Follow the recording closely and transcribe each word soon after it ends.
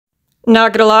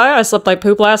not gonna lie, I slept like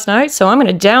poop last night, so I'm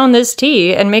gonna down this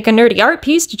tea and make a nerdy art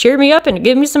piece to cheer me up and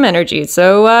give me some energy.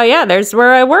 So yeah, there's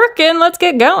where I work, and let's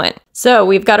get going. So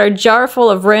we've got our jar full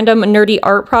of random nerdy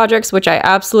art projects, which I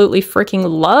absolutely freaking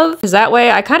love, because that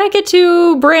way I kind of get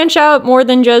to branch out more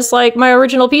than just like my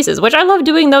original pieces, which I love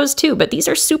doing those too, but these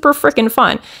are super freaking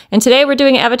fun. And today we're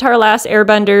doing Avatar Last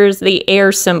Airbender's the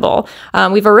air symbol.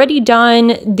 We've already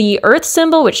done the earth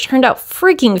symbol, which turned out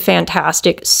freaking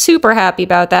fantastic. Super happy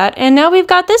about that. And now we've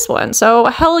got this one. So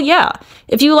hell yeah.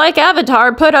 If you like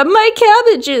Avatar, put up my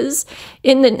cabbages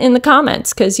in the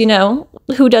comments, because you know,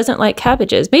 who doesn't like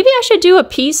cabbages? Maybe I should do a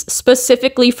piece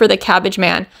specifically for the cabbage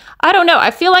man. I don't know.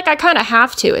 I feel like I kind of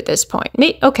have to at this point.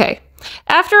 Okay.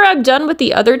 After I'm done with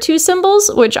the other two symbols,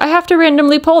 which I have to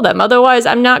randomly pull them, otherwise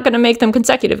I'm not going to make them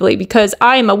consecutively because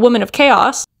I am a woman of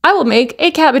chaos, I will make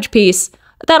a cabbage piece.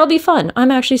 That'll be fun.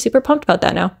 I'm actually super pumped about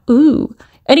that now. Ooh.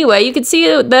 Anyway, you can see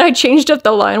that I changed up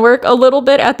the line work a little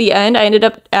bit at the end. I ended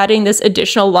up adding this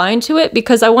additional line to it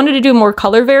because I wanted to do more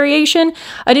color variation.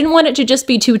 I didn't want it to just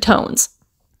be 2 tones.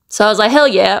 So I was like, hell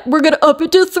yeah, we're gonna up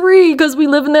it to 3 because we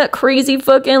live in that crazy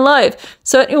fucking life.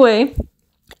 So anyway,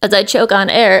 as I choke on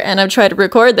air and I'm trying to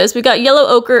record this, we got yellow,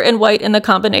 ochre, and white in the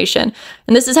combination.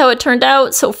 And this is how it turned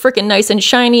out. So freaking nice and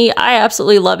shiny. I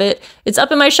absolutely love it. It's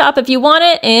up in my shop if you want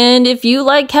it. And if you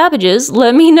like cabbages,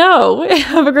 let me know.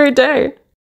 Have a great day.